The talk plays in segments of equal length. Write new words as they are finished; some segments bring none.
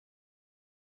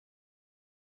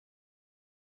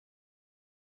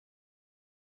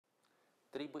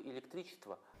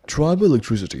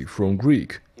Triboelectricity, from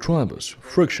Greek tribos,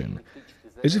 friction,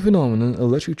 is a phenomenon of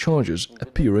electric charges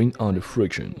appearing under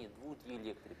friction.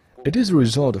 It is the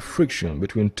result of friction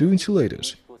between two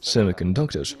insulators,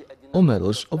 semiconductors, or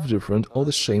metals of different or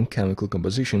the same chemical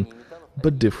composition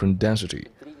but different density,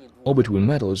 or between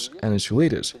metals and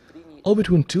insulators, or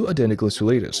between two identical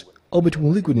insulators, or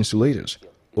between liquid insulators,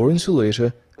 or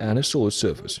insulator and a solid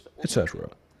surface, etc.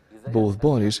 Both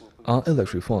bodies are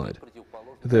electrified.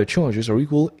 Their charges are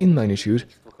equal in magnitude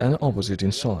and opposite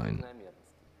in sign.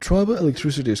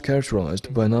 Triboelectricity is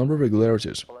characterized by a number of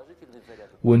regularities.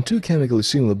 When two chemically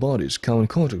similar bodies come in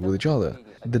contact with each other,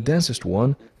 the densest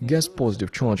one gets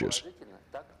positive charges.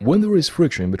 When there is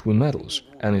friction between metals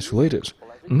and insulators,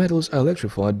 metals are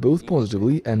electrified both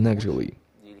positively and negatively.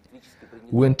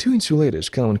 When two insulators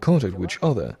come in contact with each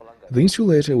other, the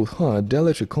insulator with higher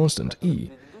dielectric constant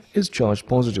E is charged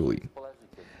positively.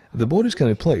 The bodies can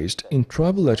be placed in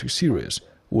triboelectric series,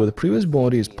 where the previous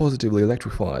body is positively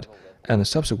electrified and the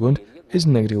subsequent is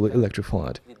negatively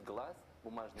electrified.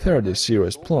 Faradays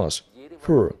series plus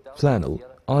fur, flannel,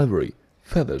 ivory,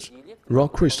 feathers,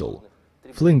 rock crystal,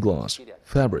 flint-glass,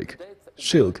 fabric,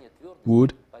 silk,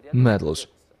 wood, metals,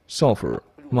 sulfur,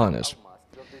 minus.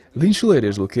 The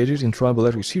insulators located in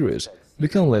triboelectric series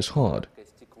become less hard.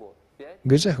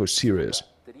 Gezekhus series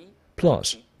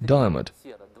plus diamond,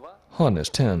 hardness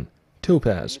 10,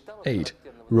 topaz 8,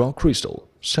 rock crystal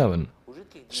 7,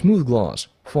 smooth glass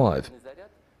 5,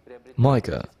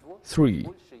 mica 3,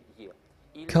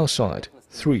 calcite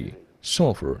 3,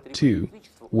 sulfur 2,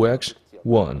 wax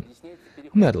 1.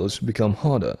 Metals become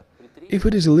harder. If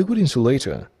it is a liquid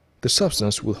insulator, the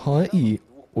substance with high E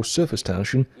or surface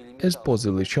tension is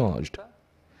positively charged.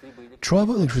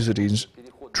 Triboelectricity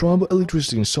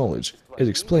in solids is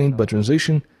explained by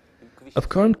transition of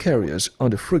current carriers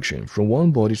under friction from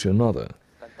one body to another.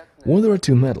 When there are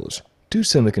two metals, two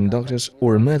semiconductors,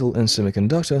 or a metal and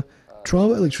semiconductor,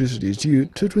 triboelectricity is due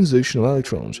to a transition of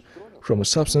electrons from a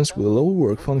substance with a lower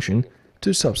work function to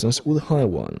a substance with a higher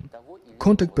one.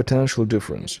 Contact potential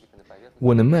difference.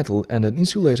 When a metal and an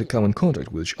insulator come in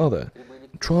contact with each other,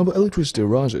 triboelectricity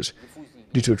arises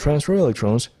due to a transfer of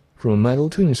electrons from a metal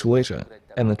to an insulator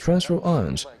and a transfer of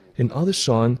ions in other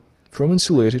sign from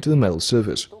insulator to the metal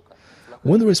surface.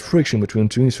 When there is friction between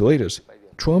two insulators,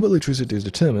 triboelectricity is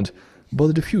determined by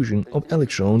the diffusion of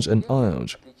electrons and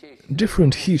ions.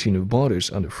 Different heating of bodies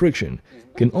under friction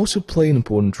can also play an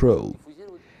important role.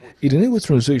 It enables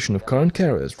transition of current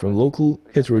carriers from local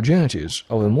heterogeneities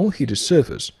of a more heated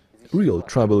surface, real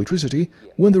triboelectricity,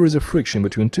 when there is a friction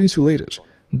between two insulators,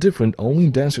 different only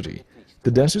in density. The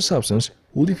denser substance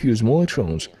will diffuse more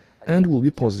electrons and will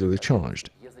be positively charged.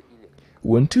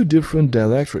 When two different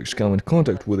dielectrics come in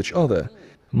contact with each other,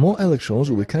 more electrons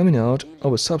will be coming out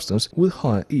of a substance with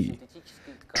higher E.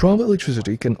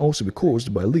 Triboelectricity can also be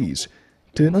caused by leads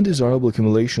to an undesirable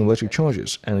accumulation of electric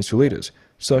charges and insulators,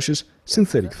 such as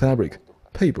synthetic fabric,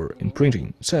 paper in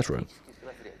printing, etc.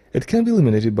 It can be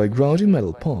eliminated by grounding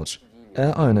metal parts,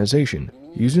 air ionization,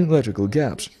 using electrical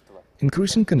gaps,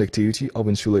 increasing conductivity of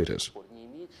insulators.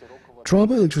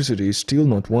 Triboelectricity is still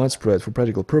not widespread for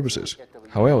practical purposes.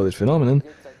 However, this phenomenon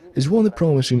is one of the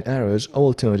promising areas of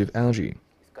alternative energy.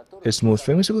 Its most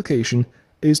famous application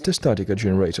is the statica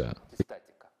generator.